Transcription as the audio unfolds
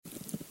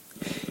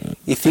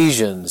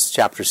Ephesians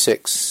chapter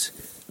 6,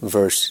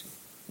 verse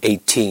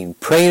 18.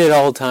 Praying at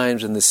all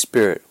times in the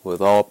Spirit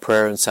with all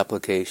prayer and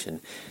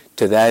supplication.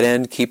 To that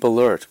end keep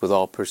alert with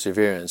all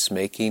perseverance,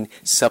 making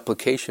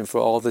supplication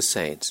for all the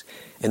saints,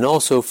 and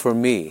also for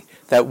me,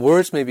 that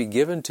words may be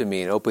given to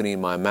me in opening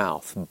my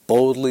mouth,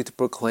 boldly to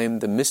proclaim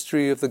the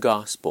mystery of the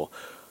gospel,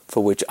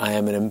 for which I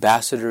am an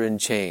ambassador in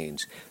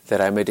chains,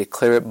 that I may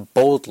declare it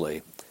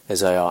boldly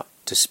as I ought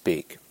to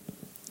speak.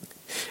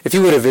 If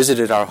you would have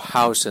visited our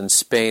house in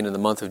Spain in the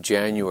month of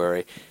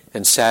January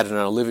and sat in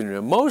our living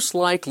room, most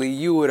likely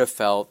you would have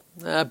felt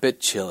a bit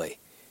chilly.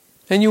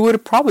 And you would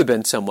have probably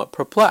been somewhat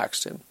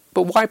perplexed.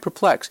 But why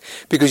perplexed?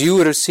 Because you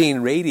would have seen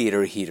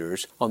radiator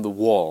heaters on the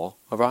wall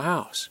of our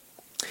house.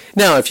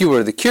 Now, if you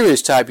were the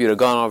curious type, you'd have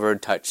gone over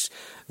and touched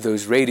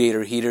those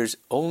radiator heaters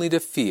only to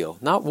feel,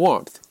 not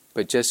warmth,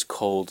 but just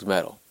cold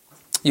metal.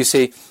 You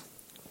see,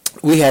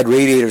 we had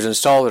radiators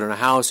installed in our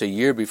house a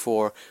year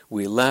before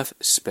we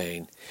left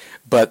Spain,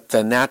 but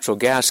the natural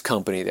gas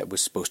company that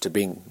was supposed to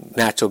bring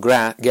natural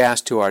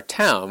gas to our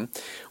town,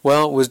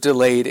 was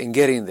delayed in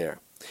getting there.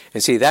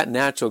 And see, that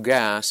natural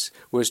gas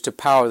was to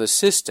power the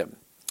system.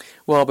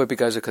 But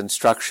because of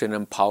construction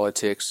and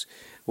politics,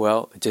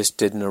 it just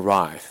didn't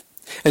arrive.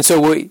 And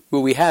so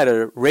we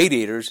had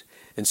radiators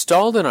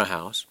installed in our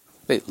house.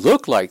 They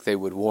looked like they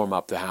would warm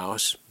up the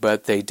house,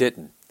 but they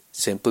didn't,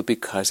 simply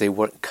because they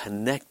weren't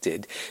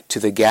connected to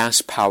the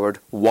gas-powered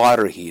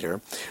water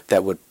heater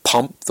that would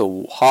pump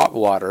the hot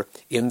water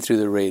in through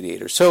the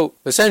radiator. So,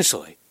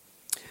 essentially,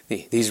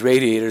 these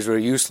radiators were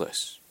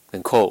useless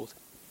and cold.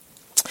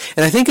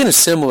 And I think in a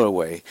similar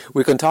way,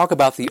 we can talk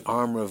about the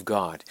armor of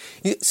God.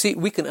 You see,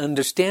 we can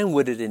understand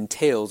what it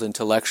entails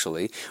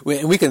intellectually,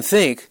 and we can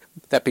think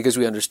that because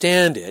we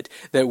understand it,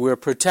 that we're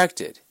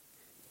protected.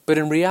 But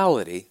in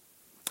reality,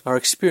 our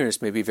experience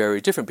may be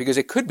very different, because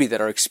it could be that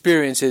our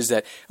experience is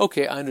that,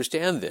 okay, I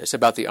understand this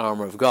about the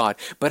armor of God,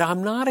 but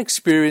I'm not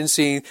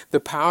experiencing the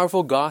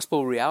powerful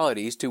gospel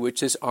realities to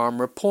which this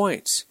armor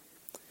points.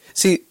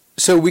 See,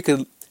 so we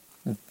could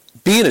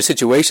be in a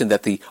situation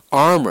that the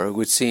armor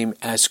would seem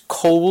as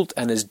cold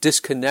and as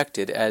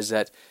disconnected as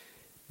that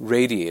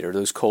radiator,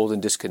 those cold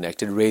and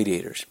disconnected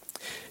radiators.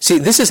 See,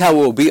 this is how it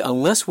will be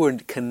unless we're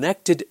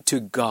connected to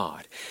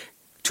God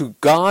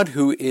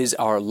who is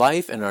our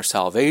life and our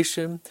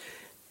salvation.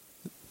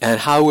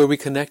 And how are we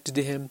connected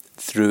to Him?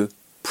 Through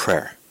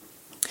prayer.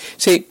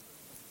 See,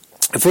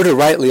 if we're to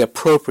rightly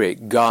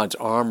appropriate God's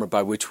armor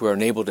by which we're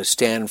enabled to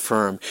stand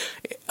firm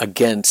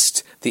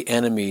against the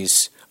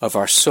enemies of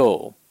our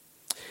soul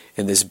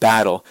in this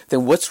battle,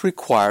 then what's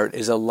required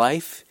is a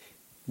life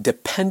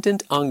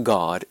dependent on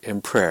God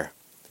in prayer.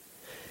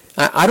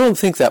 I don't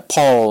think that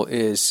Paul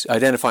is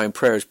identifying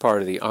prayer as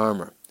part of the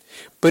armor.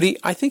 But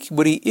I think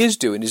what he is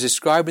doing is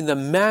describing the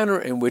manner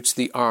in which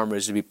the armor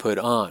is to be put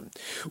on.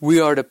 We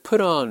are to put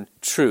on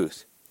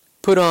truth,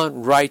 put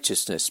on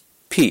righteousness,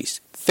 peace,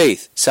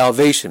 faith,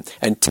 salvation,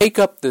 and take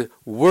up the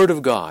Word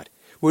of God.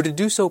 We're to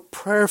do so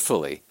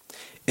prayerfully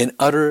in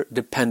utter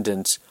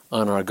dependence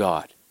on our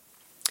God.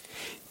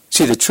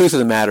 See, the truth of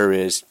the matter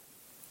is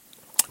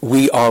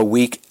we are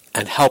weak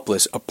and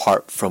helpless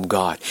apart from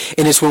God.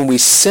 And it's when we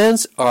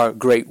sense our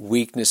great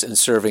weakness in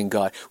serving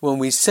God, when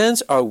we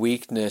sense our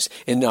weakness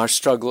in our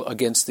struggle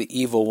against the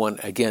evil one,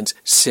 against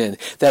sin,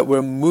 that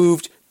we're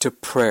moved to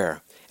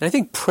prayer. And I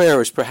think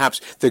prayer is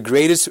perhaps the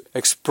greatest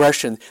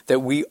expression that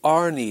we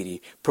are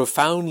needy,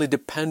 profoundly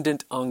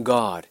dependent on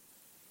God.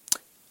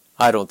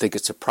 I don't think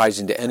it's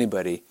surprising to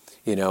anybody,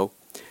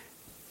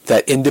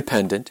 that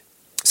independent,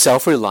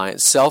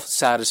 self-reliant,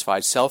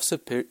 self-satisfied,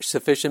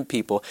 self-sufficient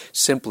people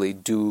simply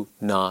do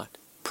not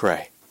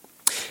pray.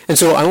 And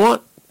so I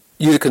want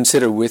you to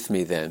consider with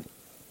me then,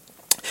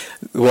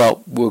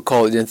 we'll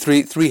call it in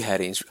three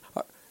headings: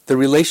 the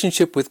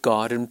relationship with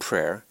God in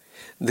prayer,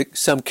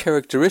 some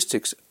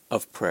characteristics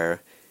of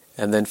prayer,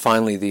 and then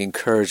finally the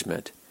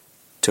encouragement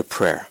to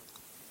prayer.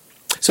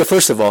 So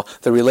first of all,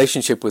 the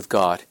relationship with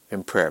God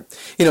in prayer.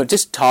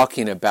 Just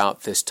talking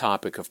about this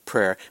topic of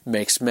prayer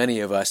makes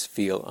many of us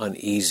feel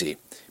uneasy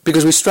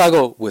because we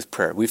struggle with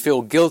prayer. We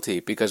feel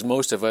guilty because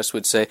most of us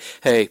would say,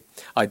 hey,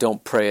 I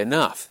don't pray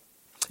enough.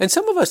 And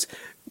some of us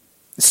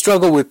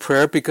struggle with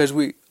prayer because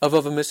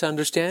of a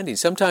misunderstanding.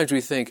 Sometimes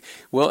we think,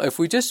 if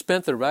we just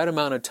spent the right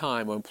amount of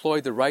time or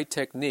employed the right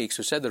techniques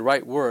or said the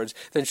right words,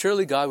 then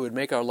surely God would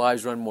make our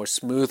lives run more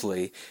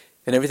smoothly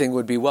and everything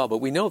would be well. But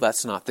we know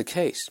that's not the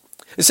case.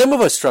 And some of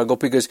us struggle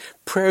because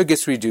prayer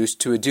gets reduced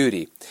to a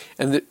duty.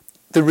 And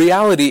the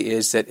reality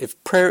is that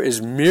if prayer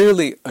is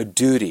merely a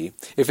duty,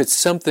 if it's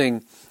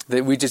something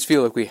that we just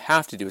feel like we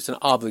have to do, it's an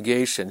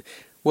obligation,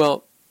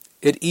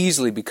 it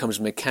easily becomes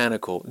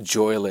mechanical,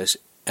 joyless,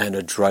 and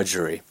a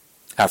drudgery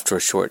after a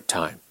short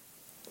time.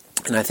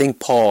 And I think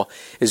Paul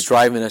is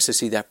driving us to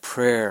see that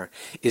prayer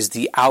is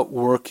the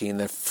outworking,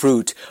 the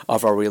fruit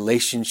of our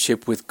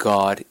relationship with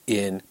God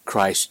in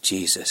Christ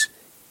Jesus.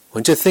 I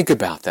want you to think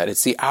about that.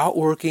 It's the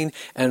outworking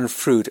and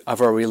fruit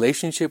of our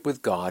relationship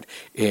with God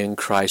in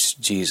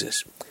Christ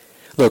Jesus.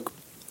 Look,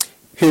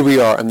 here we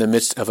are in the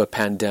midst of a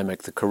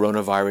pandemic, the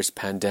coronavirus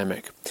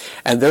pandemic.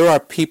 And there are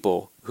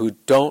people who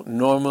don't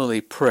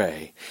normally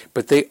pray,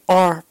 but they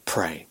are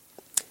praying,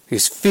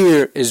 because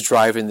fear is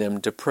driving them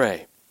to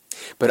pray.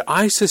 But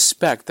I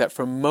suspect that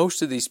for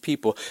most of these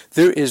people,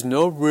 there is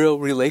no real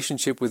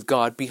relationship with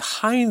God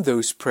behind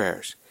those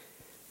prayers.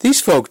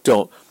 These folk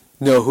don't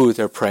know who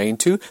they're praying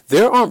to.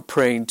 They aren't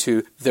praying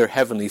to their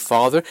Heavenly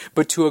Father,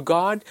 but to a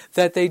God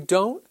that they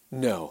don't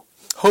know,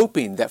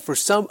 hoping that for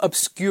some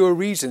obscure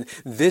reason,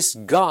 this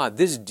God,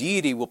 this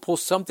deity, will pull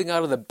something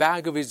out of the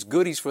bag of his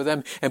goodies for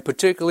them and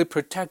particularly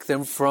protect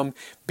them from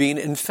being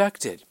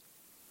infected.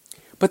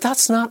 But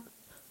that's not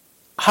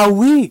how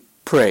we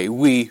pray,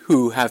 we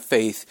who have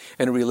faith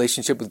and a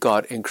relationship with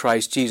God in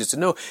Christ Jesus.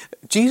 No,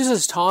 Jesus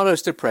has taught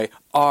us to pray,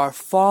 Our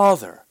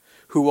Father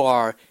who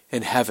are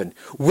in heaven.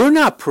 We're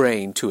not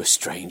praying to a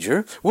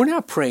stranger. We're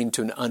not praying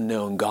to an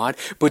unknown God,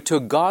 but to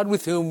a God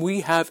with whom we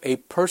have a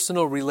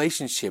personal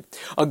relationship.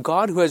 A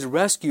God who has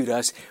rescued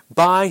us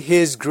by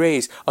his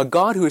grace. A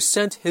God who has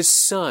sent his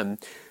Son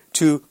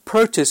to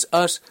purchase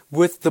us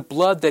with the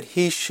blood that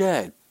he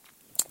shed.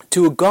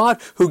 To a God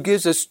who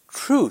gives us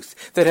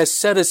truth that has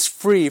set us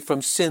free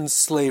from sin's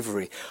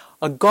slavery.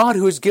 A God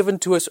who has given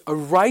to us a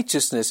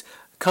righteousness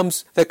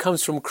that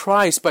comes from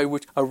Christ,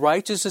 a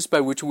righteousness by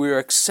which we are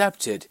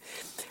accepted.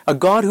 A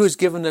God who has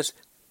given us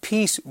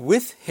peace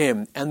with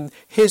him and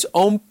his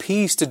own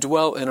peace to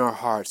dwell in our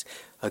hearts.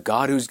 A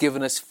God who's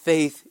given us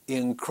faith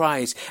in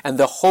Christ and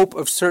the hope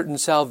of certain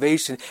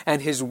salvation,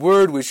 and his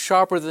word was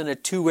sharper than a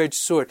two-edged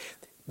sword.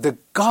 The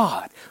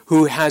God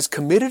who has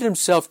committed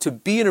himself to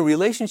be in a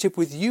relationship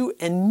with you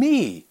and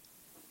me.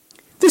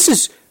 This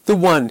is the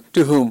one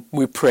to whom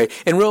we pray.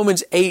 In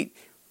Romans 8,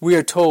 we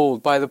are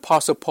told by the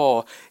Apostle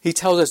Paul, he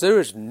tells us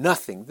there is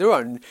nothing,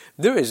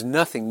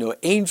 no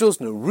angels,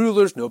 no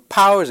rulers, no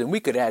powers, and we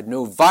could add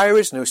no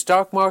virus, no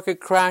stock market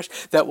crash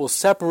that will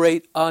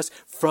separate us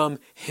from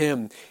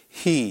him.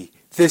 He,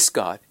 this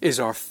God, is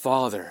our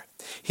Father.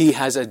 He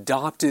has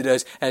adopted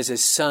us as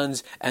his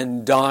sons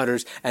and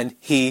daughters, and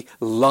he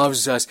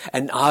loves us.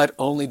 And not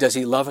only does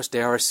he love us,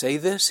 dare I say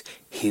this,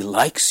 he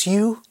likes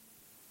you.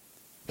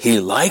 He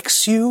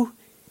likes you.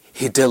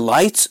 He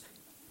delights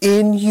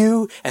in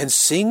you and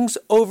sings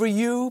over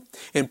you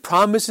and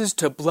promises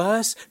to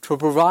bless, to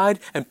provide,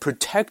 and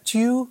protect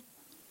you.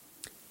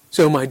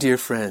 So, my dear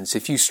friends,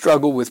 if you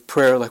struggle with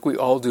prayer like we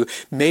all do,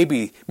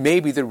 maybe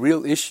the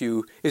real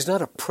issue is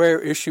not a prayer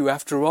issue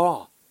after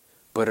all,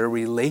 but a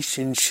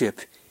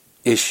relationship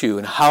issue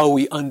and how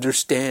we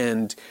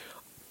understand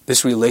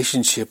this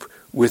relationship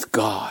with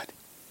God.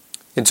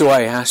 And so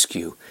I ask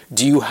you,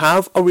 do you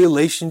have a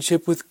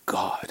relationship with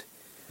God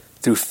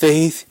through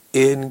faith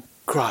in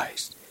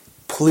Christ?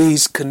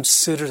 Please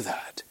consider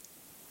that.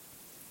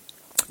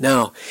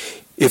 Now,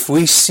 if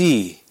we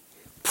see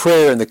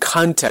prayer in the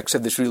context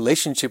of this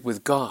relationship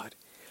with God,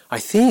 I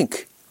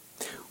think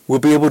we'll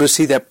be able to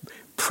see that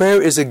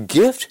prayer is a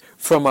gift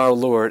from our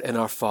Lord and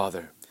our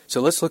Father. So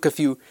let's look at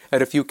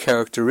a few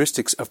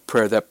characteristics of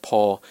prayer that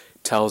Paul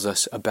tells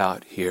us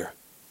about here.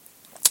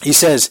 He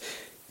says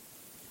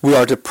we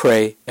are to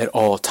pray at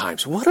all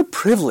times. What a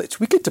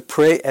privilege. We get to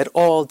pray at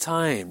all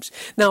times.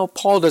 Now,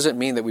 Paul doesn't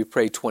mean that we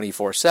pray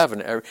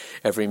 24/7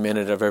 every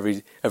minute of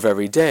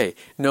every day.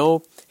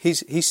 No,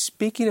 he's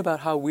speaking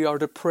about how we are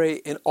to pray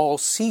in all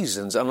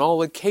seasons, on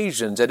all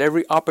occasions, at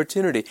every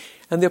opportunity.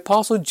 And the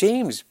Apostle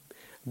James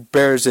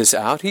bears this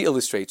out. He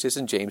illustrates this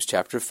in James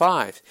chapter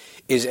 5.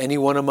 Is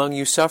anyone among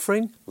you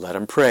suffering? Let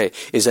him pray.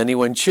 Is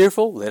anyone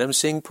cheerful? Let him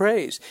sing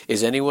praise.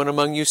 Is anyone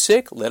among you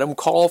sick? Let him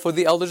call for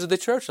the elders of the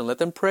church and let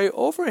them pray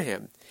over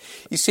him.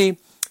 You see,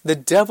 the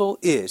devil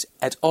is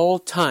at all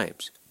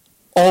times,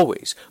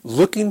 always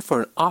looking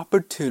for an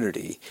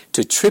opportunity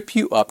to trip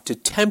you up, to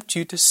tempt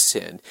you to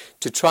sin,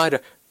 to try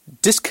to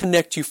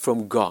disconnect you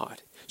from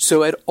God.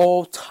 So at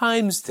all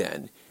times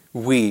then,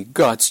 we,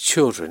 God's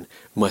children,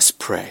 must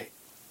pray.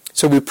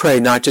 So we pray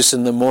not just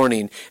in the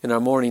morning, in our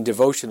morning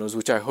devotionals,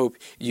 which I hope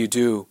you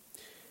do,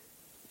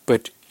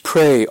 but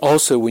pray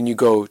also when you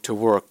go to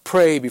work.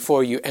 Pray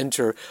before you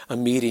enter a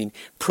meeting.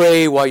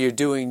 Pray while you're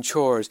doing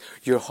chores,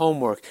 your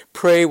homework.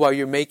 Pray while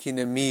you're making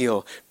a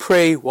meal.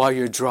 Pray while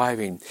you're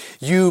driving.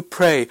 You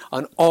pray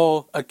on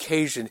all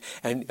occasions.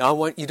 And I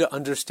want you to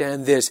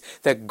understand this,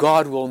 that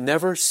God will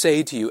never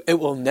say to you, it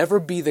will never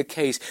be the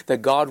case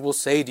that God will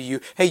say to you,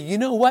 hey, you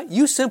know what?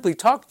 You simply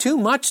talk too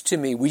much to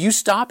me. Will you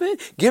stop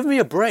it? Give me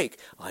a break.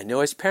 I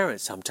know as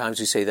parents, sometimes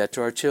we say that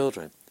to our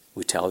children.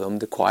 We tell them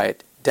to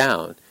quiet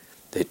down.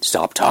 They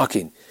stop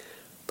talking.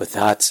 But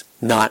that's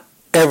not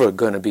ever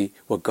going to be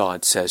what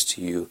God says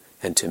to you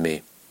and to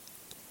me.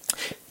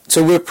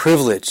 So we're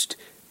privileged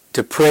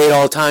to pray at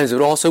all times,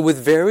 but also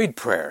with varied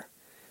prayer.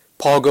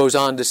 Paul goes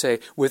on to say,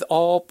 with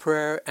all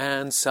prayer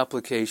and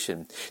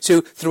supplication.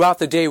 So throughout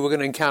the day, we're going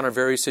to encounter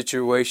various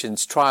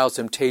situations, trials,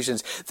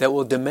 temptations that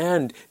will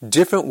demand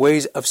different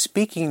ways of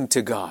speaking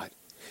to God.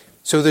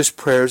 So there's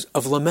prayers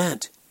of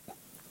lament.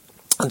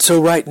 And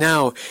so right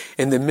now,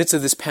 in the midst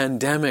of this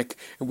pandemic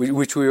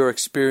which we are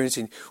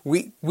experiencing,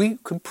 we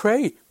can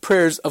pray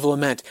prayers of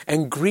lament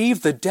and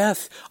grieve the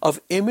death of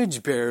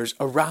image bearers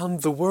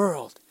around the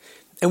world.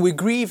 And we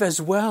grieve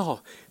as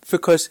well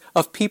because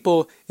of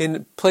people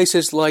in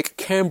places like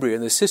Cambria,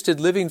 in the assisted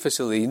living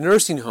facility,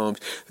 nursing homes,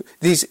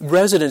 these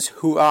residents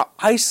who are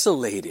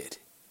isolated.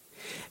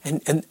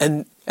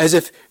 And as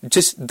if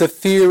just the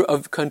fear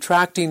of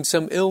contracting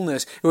some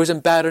illness, it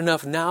wasn't bad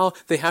enough. Now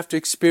they have to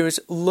experience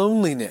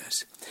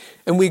loneliness.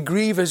 And we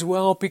grieve as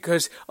well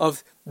because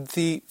of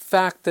the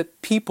fact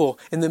that people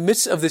in the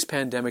midst of this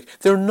pandemic,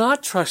 they're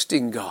not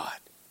trusting God.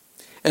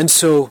 And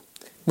so,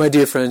 my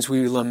dear friends,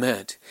 we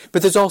lament.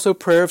 But there's also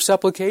prayer of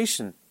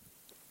supplication.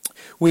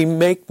 We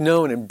make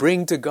known and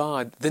bring to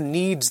God the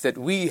needs that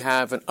we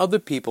have and other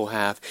people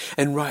have.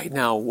 And right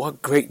now,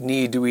 what great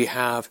need do we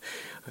have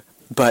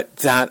but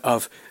that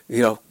of,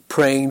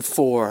 praying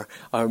for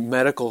our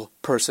medical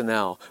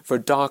personnel, for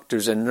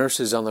doctors and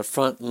nurses on the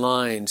front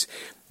lines,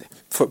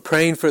 for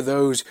praying for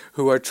those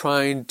who are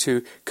trying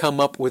to come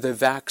up with a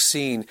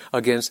vaccine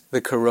against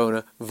the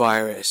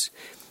coronavirus.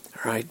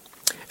 Right?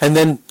 And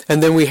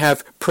then we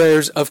have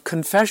prayers of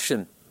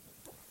confession.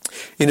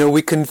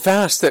 We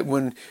confess that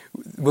when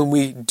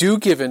we do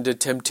give into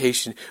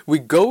temptation, we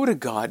go to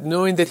God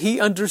knowing that He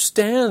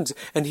understands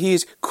and He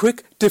is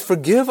quick to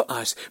forgive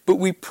us. But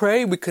we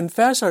pray, we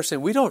confess our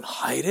sin. We don't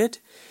hide it.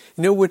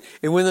 When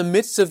in the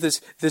midst of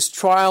this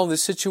trial,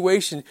 this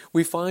situation,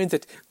 we find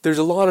that there's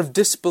a lot of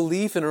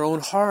disbelief in our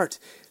own heart,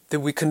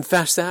 then we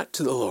confess that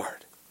to the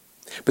Lord.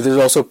 But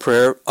there's also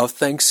prayer of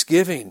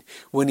thanksgiving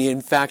when in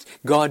fact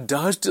God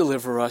does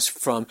deliver us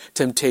from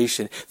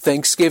temptation.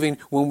 Thanksgiving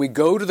when we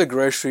go to the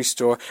grocery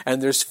store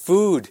and there's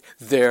food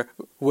there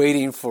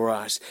waiting for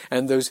us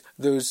and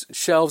those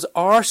shelves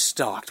are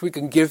stocked. We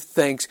can give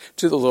thanks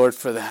to the Lord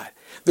for that.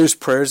 There's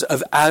prayers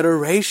of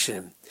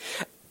adoration.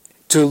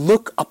 To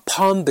look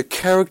upon the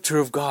character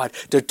of God,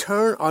 to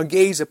turn our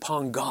gaze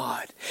upon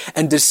God,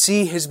 and to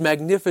see His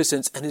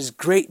magnificence and His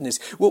greatness.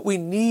 What we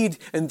need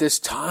in this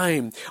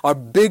time are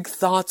big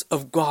thoughts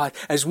of God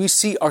as we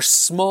see our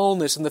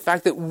smallness and the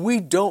fact that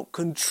we don't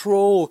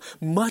control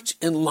much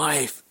in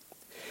life.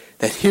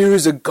 That here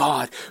is a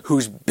God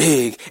who's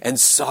big and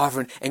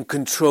sovereign and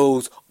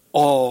controls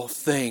all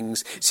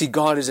things. See,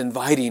 God is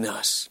inviting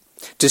us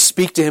to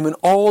speak to Him in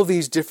all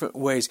these different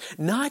ways,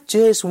 not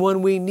just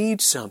when we need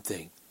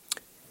something.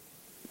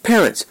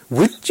 Parents,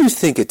 wouldn't you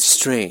think it's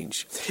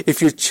strange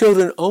if your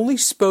children only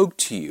spoke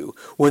to you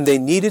when they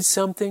needed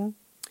something?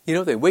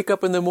 They wake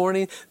up in the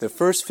morning, the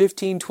first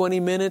 15, 20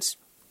 minutes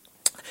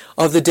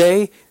of the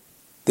day,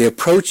 they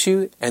approach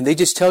you and they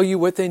just tell you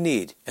what they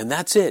need. And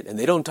that's it. And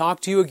they don't talk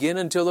to you again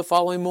until the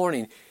following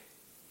morning.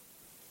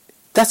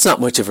 That's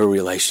not much of a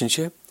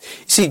relationship.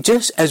 See,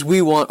 just as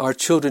we want our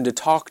children to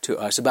talk to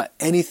us about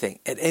anything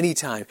at any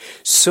time,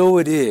 so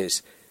it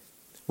is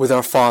with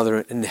our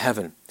Father in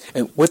heaven.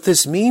 And what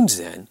this means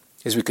then,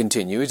 as we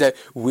continue, is that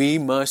we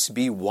must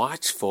be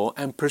watchful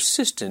and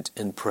persistent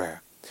in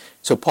prayer.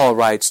 So Paul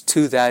writes,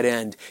 to that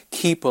end,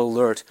 keep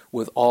alert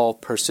with all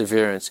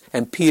perseverance.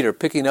 And Peter,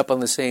 picking up on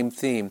the same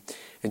theme,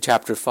 in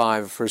chapter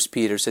 5 of 1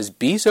 Peter, says,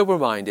 be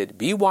sober-minded,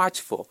 be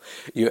watchful.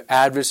 Your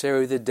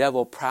adversary, the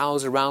devil,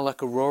 prowls around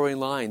like a roaring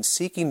lion,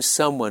 seeking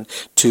someone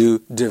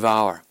to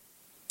devour.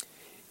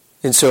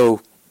 And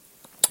so,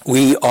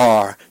 we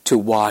are to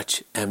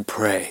watch and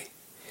pray.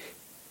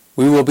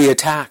 We will be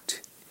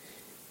attacked.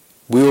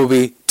 We will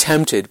be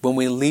tempted when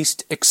we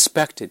least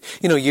expect it.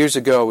 Years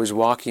ago I was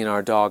walking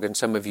our dog, and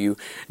some of you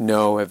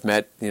have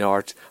met,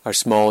 our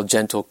small,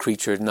 gentle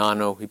creature,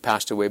 Nano. He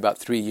passed away about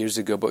 3 years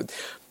ago.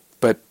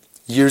 But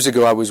years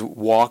ago I was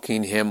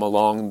walking him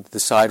along the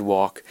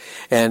sidewalk,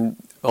 and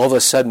all of a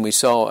sudden we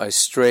saw a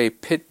stray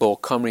pit bull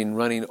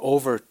running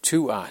over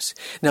to us.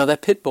 Now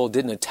that pit bull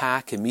didn't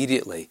attack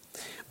immediately,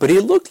 but he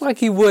looked like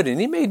he would,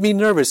 and he made me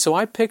nervous. So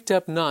I picked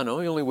up Nano.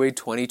 He only weighed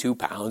 22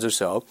 pounds or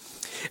so.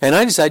 And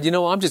I decided,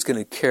 I'm just going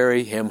to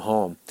carry him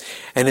home.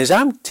 And as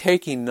I'm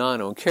taking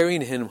Nano and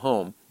carrying him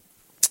home,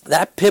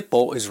 that pit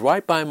bull is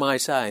right by my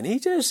side. And he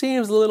just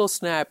seems a little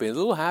snappy, a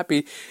little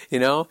happy,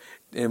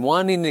 and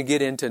wanting to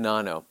get into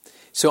Nano.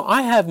 So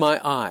I have my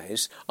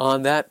eyes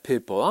on that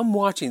pit bull. I'm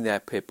watching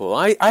that pit bull.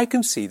 I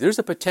can see there's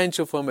a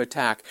potential for an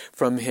attack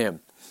from him.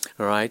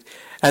 All right,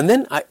 and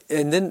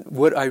then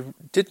what I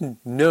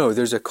didn't know,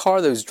 there's a car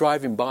that was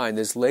driving by, and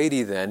this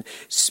lady then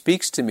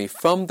speaks to me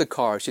from the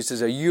car. She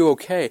says, "Are you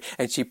okay?"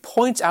 And she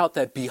points out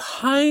that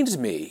behind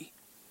me,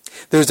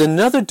 there's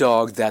another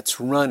dog that's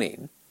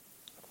running,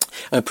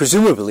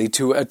 presumably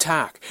to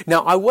attack.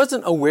 Now, I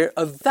wasn't aware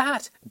of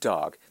that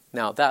dog.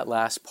 Now, that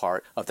last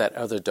part of that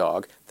other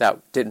dog, that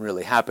didn't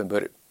really happen,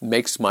 but it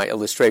makes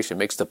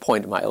the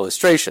point of my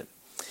illustration.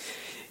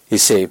 You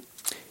see,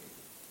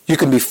 you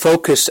can be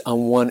focused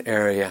on one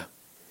area,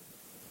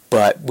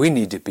 but we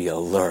need to be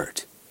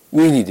alert.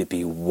 We need to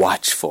be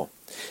watchful.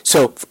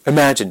 So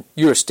imagine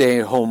you're a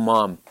stay-at-home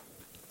mom.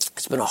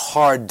 It's been a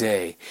hard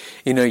day.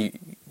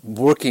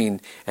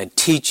 Working and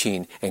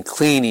teaching and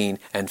cleaning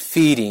and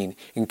feeding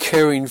and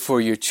caring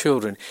for your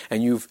children,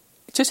 and you've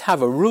just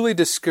have a really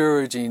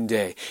discouraging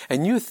day.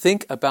 And you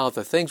think about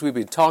the things we've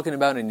been talking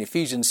about in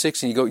Ephesians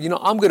 6, and you go,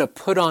 I'm going to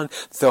put on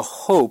the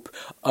hope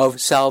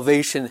of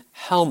salvation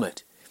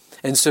helmet.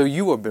 And so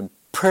you have been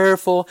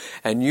prayerful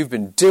and you've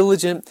been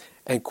diligent,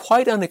 and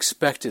quite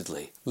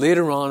unexpectedly,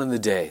 later on in the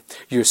day,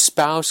 your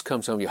spouse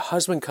comes home, your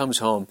husband comes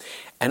home,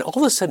 and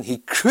all of a sudden he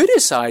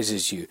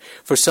criticizes you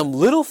for some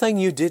little thing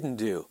you didn't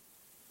do.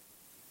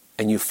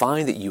 And you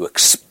find that you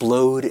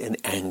explode in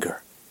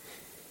anger.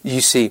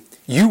 You see,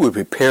 you were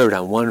prepared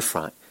on one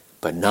front,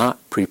 but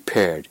not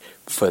prepared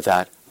for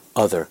that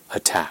other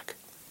attack.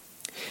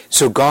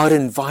 So God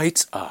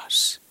invites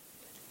us,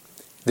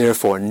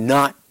 therefore,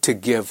 not to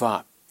give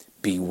up.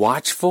 Be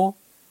watchful,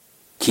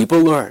 keep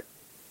alert,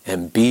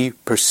 and be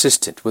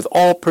persistent with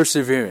all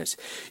perseverance.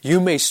 You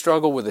may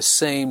struggle with the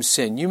same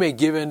sin. You may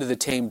give in to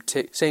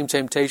the same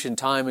temptation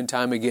time and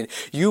time again.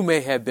 You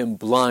may have been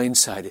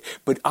blindsided.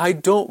 But I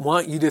don't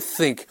want you to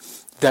think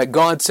that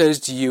God says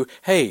to you,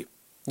 hey,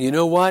 you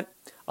know what?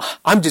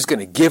 I'm just going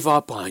to give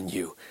up on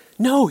you.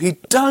 No, He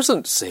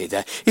doesn't say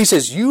that. He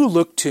says, you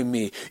look to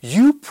me.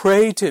 You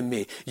pray to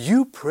me.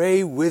 You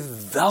pray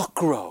with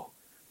Velcro.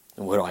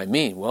 And what do I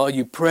mean? Well,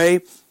 you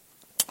pray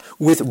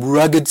with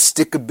rugged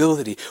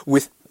stickability,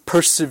 with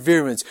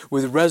perseverance,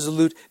 with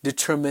resolute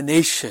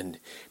determination,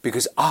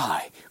 because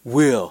I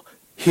will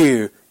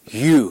hear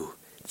you.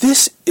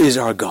 This is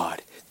our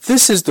God.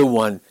 This is the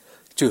one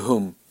to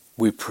whom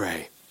we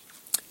pray.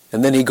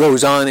 And then he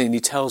goes on and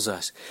he tells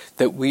us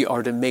that we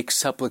are to make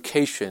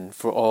supplication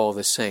for all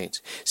the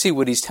saints. See,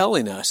 what he's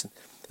telling us,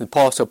 and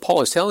Paul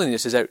is telling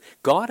us, is that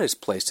God has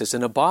placed us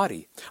in a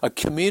body, a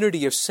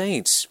community of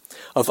saints,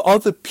 of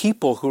other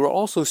people who are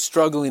also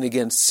struggling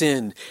against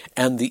sin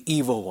and the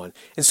evil one.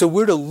 And so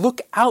we're to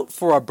look out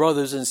for our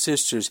brothers and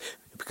sisters,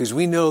 because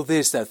we know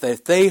this, that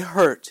if they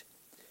hurt,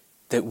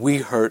 that we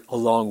hurt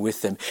along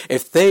with them.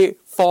 If they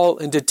fall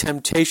into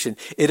temptation,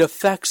 it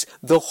affects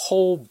the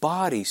whole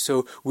body.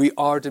 So we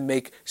are to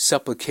make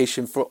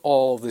supplication for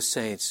all the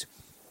saints.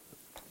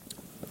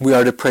 We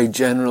are to pray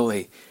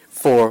generally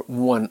for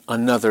one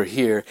another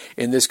here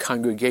in this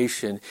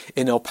congregation,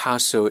 in El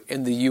Paso,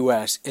 in the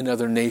U.S., in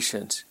other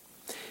nations.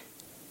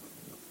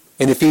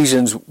 In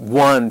Ephesians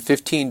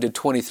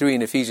 1:15-23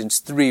 and Ephesians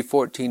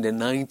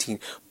 3:14-19,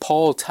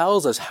 Paul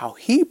tells us how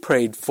he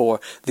prayed for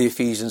the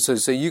Ephesians.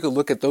 So you can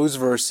look at those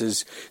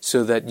verses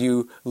so that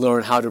you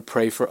learn how to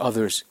pray for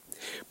others.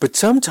 But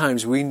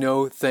sometimes we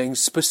know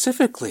things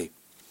specifically,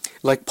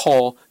 like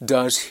Paul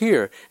does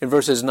here in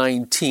verses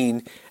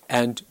 19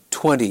 and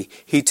 20.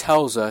 He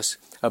tells us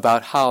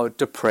about how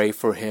to pray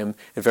for him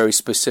in a very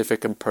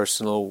specific and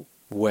personal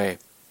way.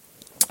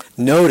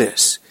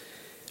 Notice,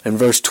 in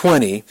verse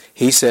 20,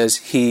 he says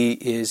he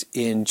is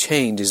in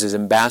chains, he's his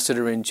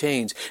ambassador in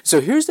chains.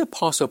 So here's the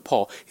Apostle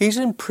Paul. He's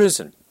in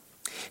prison.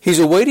 He's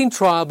awaiting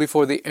trial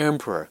before the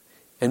emperor.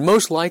 And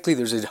most likely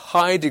there's a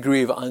high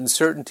degree of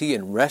uncertainty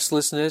and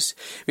restlessness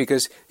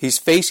because he's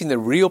facing the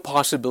real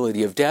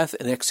possibility of death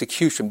and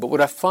execution. But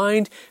what I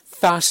find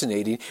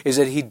fascinating is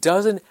that he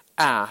doesn't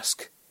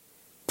ask,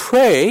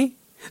 pray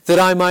that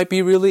I might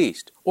be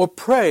released, or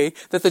pray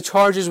that the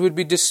charges would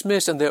be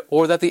dismissed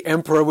or that the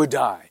emperor would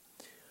die.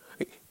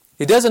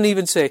 He doesn't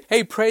even say,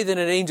 hey, pray that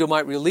an angel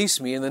might release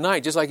me in the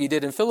night, just like he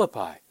did in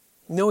Philippi.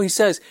 No, he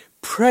says,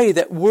 pray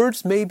that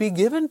words may be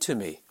given to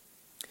me.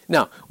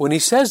 Now, when he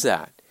says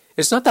that,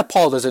 it's not that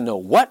Paul doesn't know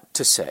what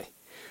to say,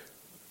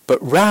 but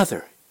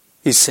rather,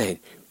 he's saying,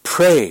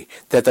 pray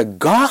that the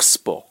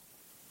gospel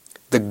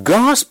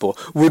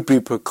would be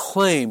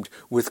proclaimed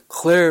with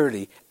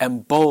clarity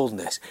and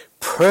boldness.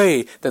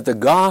 Pray that the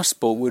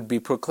gospel would be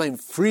proclaimed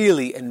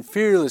freely and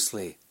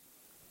fearlessly.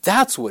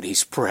 That's what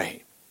he's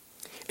praying.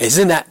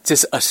 Isn't that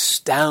just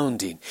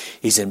astounding?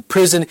 He's in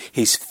prison,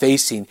 he's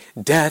facing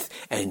death,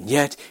 and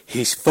yet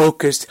he's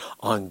focused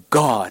on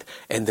God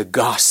and the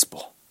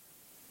gospel.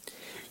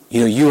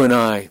 You know, you and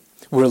I,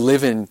 we're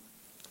living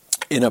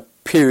in a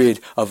period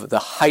of the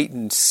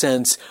heightened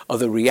sense of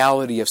the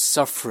reality of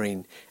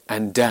suffering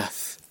and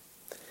death.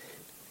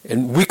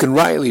 And we can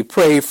rightly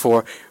pray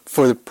for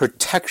the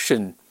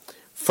protection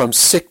from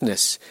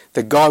sickness,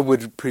 that God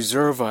would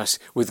preserve us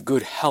with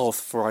good health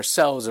for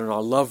ourselves and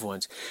our loved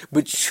ones.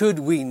 But should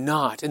we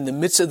not, in the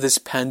midst of this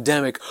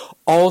pandemic,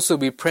 also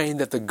be praying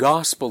that the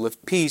gospel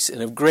of peace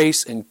and of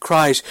grace in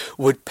Christ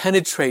would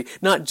penetrate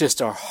not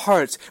just our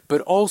hearts, but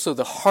also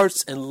the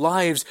hearts and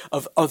lives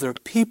of other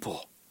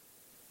people?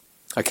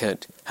 I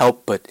can't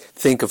help but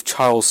think of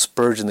Charles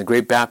Spurgeon, the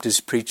great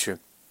Baptist preacher.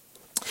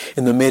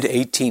 In the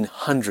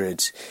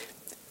mid-1800s,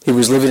 he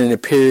was living in a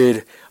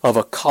period of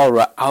a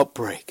cholera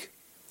outbreak.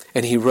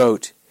 And he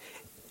wrote,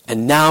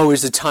 "And now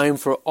is the time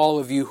for all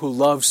of you who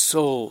love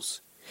souls.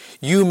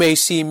 You may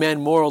see men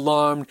more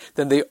alarmed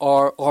than they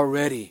are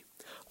already.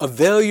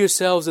 Avail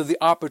yourselves of the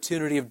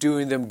opportunity of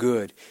doing them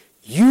good.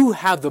 You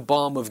have the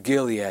balm of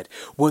Gilead.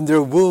 When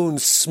their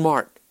wounds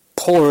smart,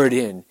 pour it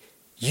in.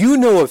 You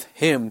know of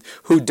him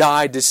who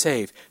died to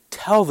save.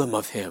 Tell them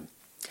of him.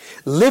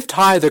 Lift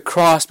high the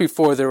cross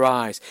before their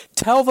eyes.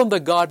 Tell them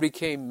that God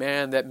became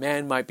man, that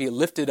man might be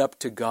lifted up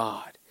to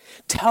God.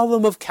 Tell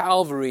them of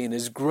Calvary and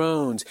his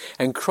groans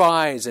and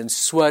cries and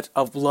sweat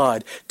of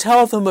blood.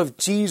 Tell them of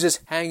Jesus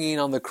hanging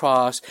on the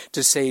cross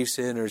to save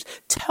sinners.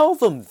 Tell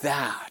them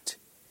that."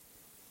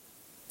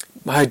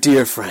 My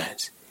dear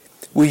friends,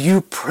 Will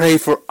you pray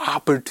for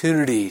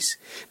opportunities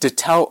to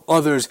tell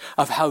others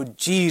of how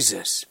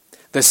Jesus,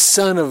 the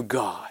Son of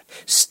God,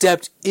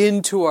 stepped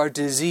into our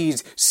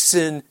diseased,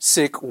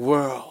 sin-sick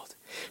world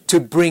to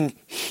bring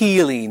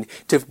healing,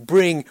 to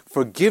bring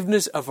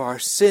forgiveness of our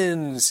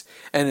sins,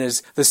 and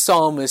as the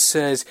psalmist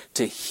says,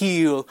 to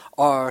heal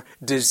our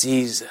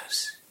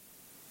diseases?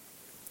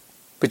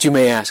 But you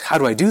may ask, how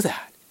do I do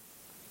that?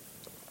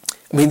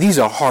 I mean, these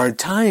are hard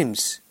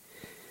times.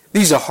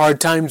 These are hard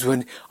times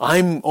when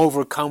I'm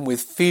overcome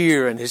with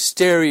fear and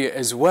hysteria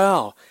as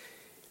well.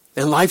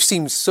 And life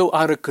seems so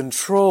out of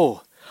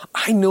control.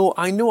 I know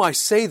I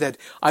say that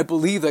I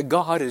believe that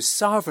God is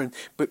sovereign,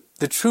 but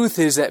the truth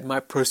is that my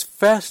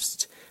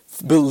professed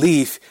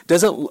belief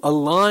doesn't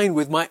align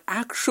with my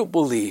actual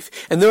belief.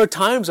 And there are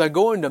times I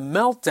go into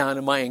meltdown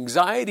and my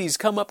anxieties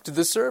come up to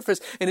the surface,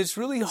 and it's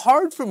really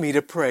hard for me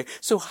to pray.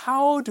 So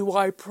how do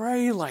I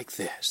pray like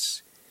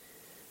this?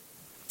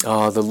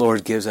 Oh, the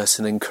Lord gives us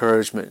an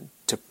encouragement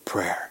to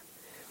prayer.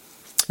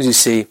 As you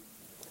see,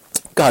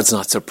 God's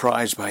not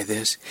surprised by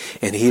this,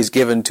 and He has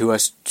given to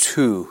us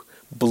two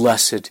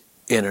blessed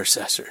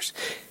intercessors.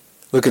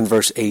 Look in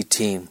verse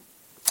 18.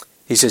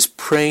 He says,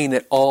 praying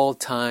at all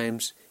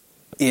times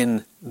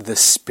in the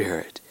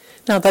Spirit.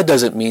 Now, that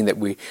doesn't mean that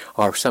we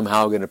are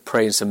somehow going to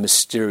pray in some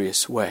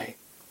mysterious way.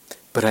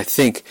 But I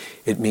think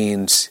it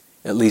means,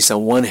 at least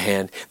on one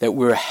hand, that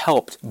we're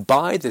helped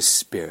by the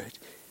Spirit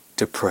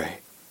to pray.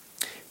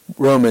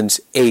 Romans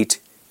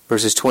 8,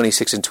 verses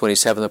 26 and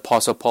 27, the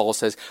Apostle Paul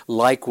says,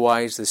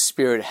 likewise, the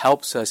Spirit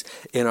helps us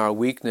in our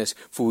weakness,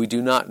 for we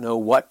do not know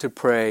what to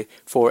pray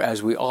for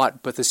as we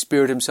ought, but the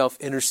Spirit Himself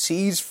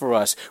intercedes for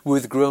us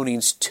with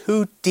groanings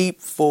too deep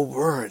for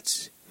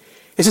words.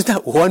 Isn't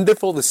that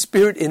wonderful? The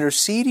Spirit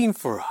interceding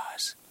for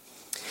us.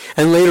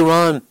 And later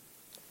on,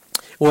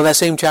 well, that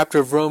same chapter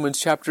of Romans,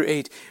 chapter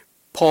 8,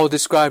 Paul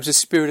describes the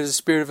Spirit as a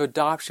spirit of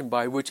adoption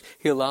by which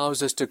He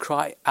allows us to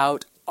cry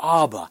out,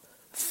 Abba,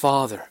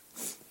 Father.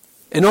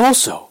 And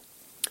also,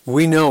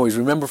 we know, as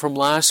remember from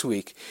last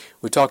week,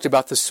 we talked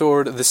about the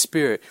sword of the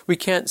Spirit. We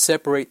can't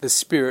separate the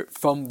Spirit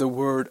from the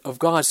Word of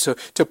God. So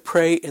to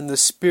pray in the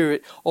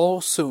Spirit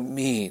also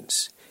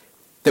means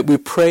that we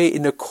pray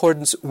in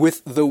accordance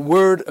with the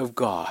Word of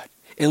God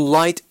in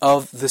light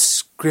of the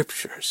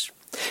Scriptures.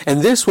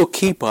 And this will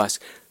keep us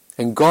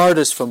and guard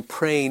us from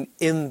praying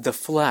in the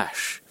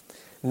flesh,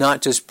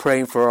 not just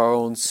praying for our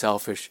own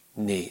selfish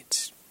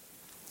needs.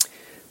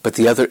 But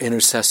the other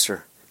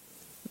intercessor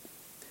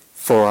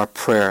for our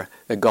prayer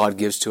that God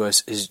gives to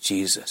us is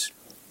Jesus.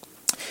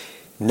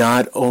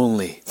 Not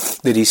only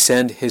did He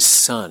send His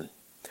Son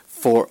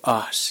for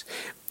us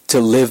to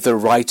live the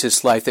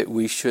righteous life that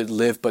we should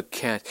live but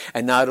can't,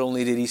 and not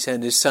only did He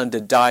send His Son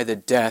to die the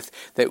death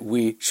that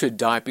we should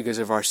die because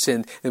of our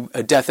sin,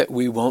 a death that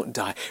we won't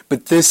die,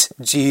 but this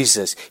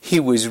Jesus, He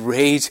was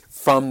raised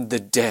from the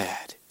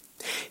dead.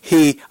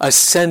 He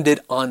ascended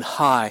on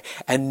high,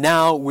 and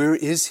now where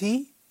is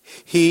He?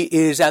 He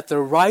is at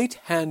the right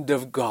hand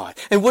of God.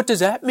 And what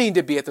does that mean,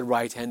 to be at the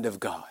right hand of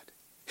God?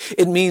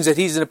 It means that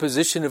He's in a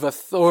position of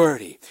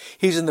authority.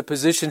 He's in the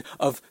position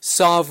of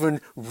sovereign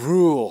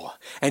rule.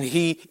 And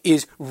He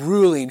is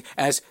ruling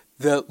as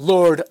the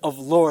Lord of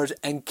lords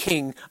and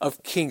King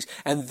of kings.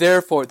 And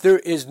therefore, there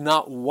is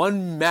not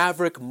one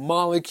maverick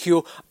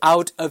molecule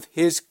out of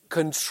His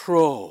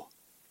control.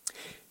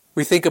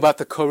 We think about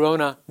the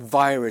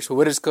coronavirus. Well,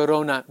 what does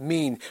corona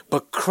mean?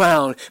 But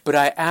crown. But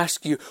I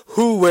ask you,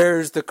 who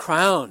wears the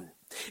crown?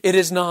 It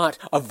is not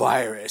a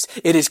virus.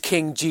 It is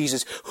King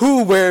Jesus.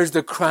 Who wears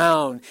the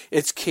crown?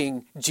 It's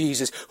King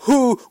Jesus.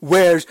 Who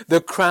wears the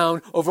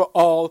crown over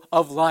all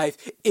of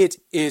life? It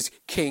is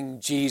King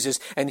Jesus.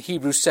 And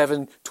Hebrews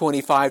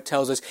 7:25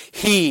 tells us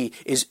He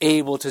is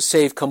able to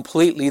save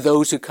completely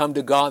those who come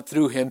to God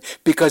through Him,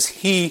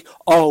 because He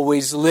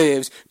always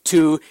lives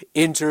to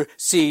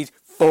intercede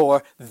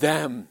for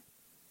them.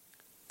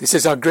 This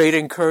is our great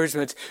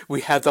encouragement.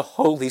 We have the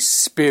Holy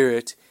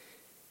Spirit.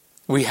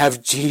 We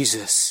have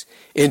Jesus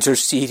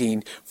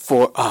interceding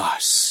for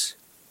us.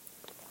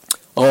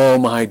 Oh,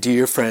 my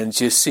dear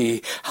friends, you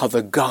see how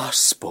the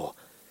gospel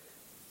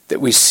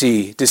that we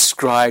see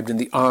described in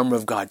the armor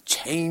of God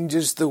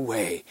changes the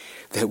way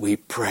that we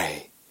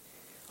pray.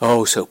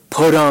 Oh, so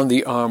put on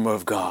the armor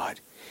of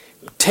God.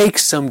 Take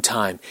some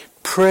time.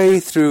 Pray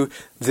through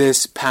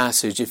this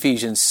passage,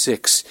 Ephesians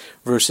 6,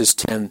 verses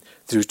 10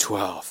 through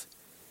 12.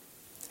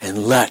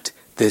 And let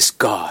this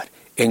God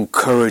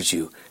encourage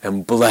you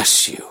and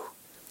bless you.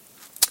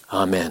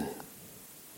 Amen.